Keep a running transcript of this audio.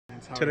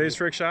Today's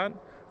trick shot,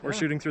 we're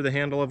shooting through the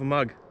handle of a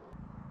mug.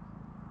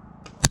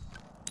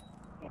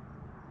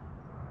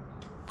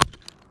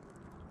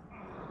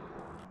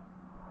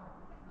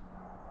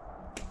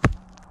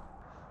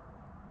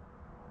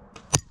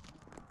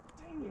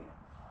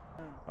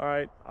 All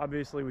right,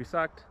 obviously we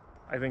sucked.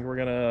 I think we're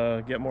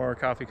gonna get more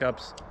coffee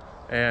cups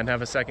and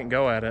have a second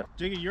go at it.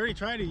 Jiggy, you already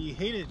tried it. You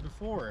hated it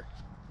before.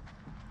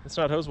 It's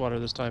not hose water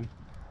this time.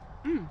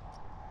 He's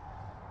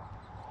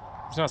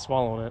not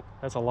swallowing it.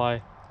 That's a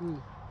lie.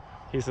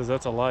 He says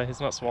that's a lie. He's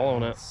not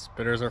swallowing it.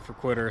 Spitters are for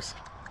quitters.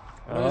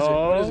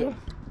 What is it?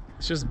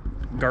 It's just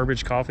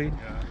garbage coffee.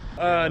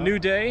 Yeah. New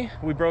day.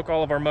 We broke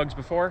all of our mugs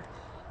before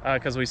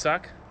because we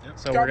suck. Yep.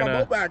 So Got we're my gonna.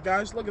 boat back,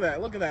 guys. Look at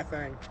that. Look at that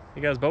thing.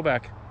 You guys, bow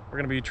back. We're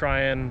gonna be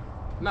trying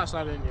No, it's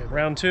not in yet.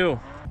 round 2.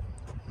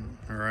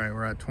 All right,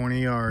 we're at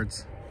 20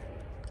 yards.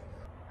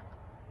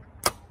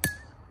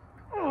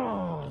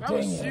 Oh, that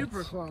was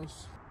super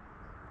close.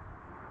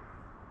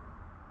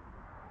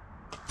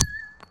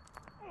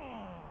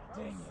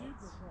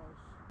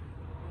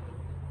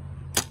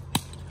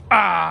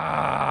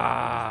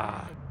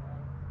 Ah!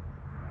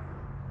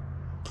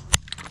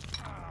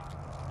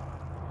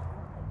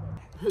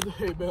 Hit the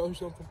hay bale or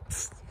something.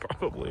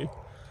 Probably.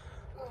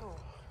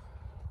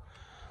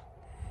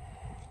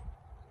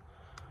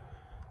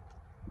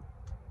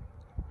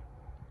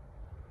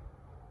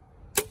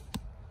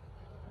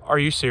 Are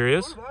you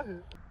serious? What did I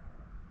hit?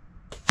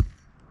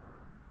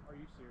 Are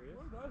you serious?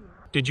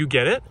 Did you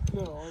get it?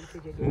 No, I don't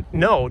think I did.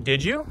 No,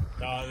 did you?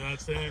 No,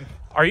 that's it.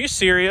 Are you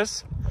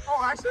serious?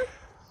 Oh, actually?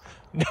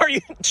 Are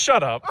you?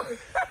 Shut up.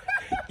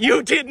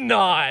 You did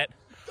not.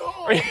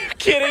 Oh. Are you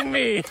kidding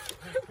me?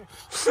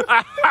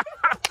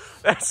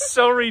 That's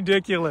so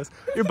ridiculous.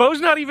 Your bow's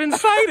not even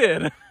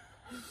sighted.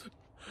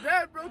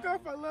 That broke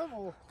off my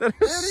level. That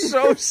is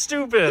so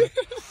stupid.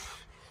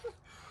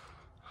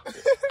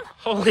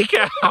 Holy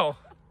cow.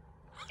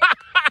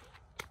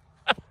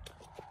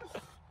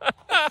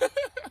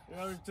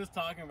 I was just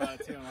talking about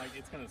it too. I'm like,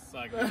 it's gonna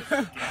suck.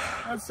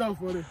 That's so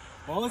funny.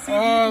 Well, let's see.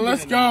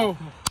 Let's go.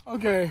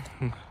 Okay.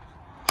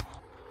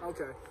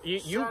 Okay.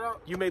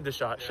 You made the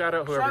shot. Shout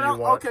out whoever Shout out,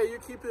 you want. okay, you're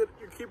keeping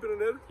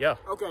it in? Yeah,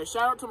 Okay,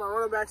 shout out to my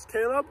running backs,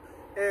 Caleb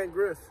and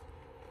Griff.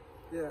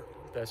 Yeah.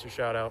 that's your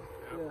shout out.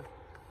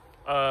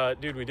 Yeah.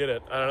 Dude, we did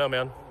it. I don't know,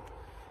 man.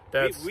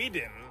 That's we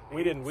didn't.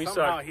 we didn't. We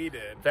Somehow sucked. he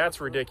did. That's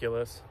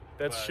ridiculous.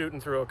 That's But-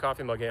 shooting through a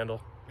coffee mug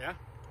handle. Yeah.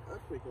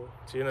 That's pretty cool.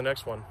 See you in the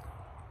next one.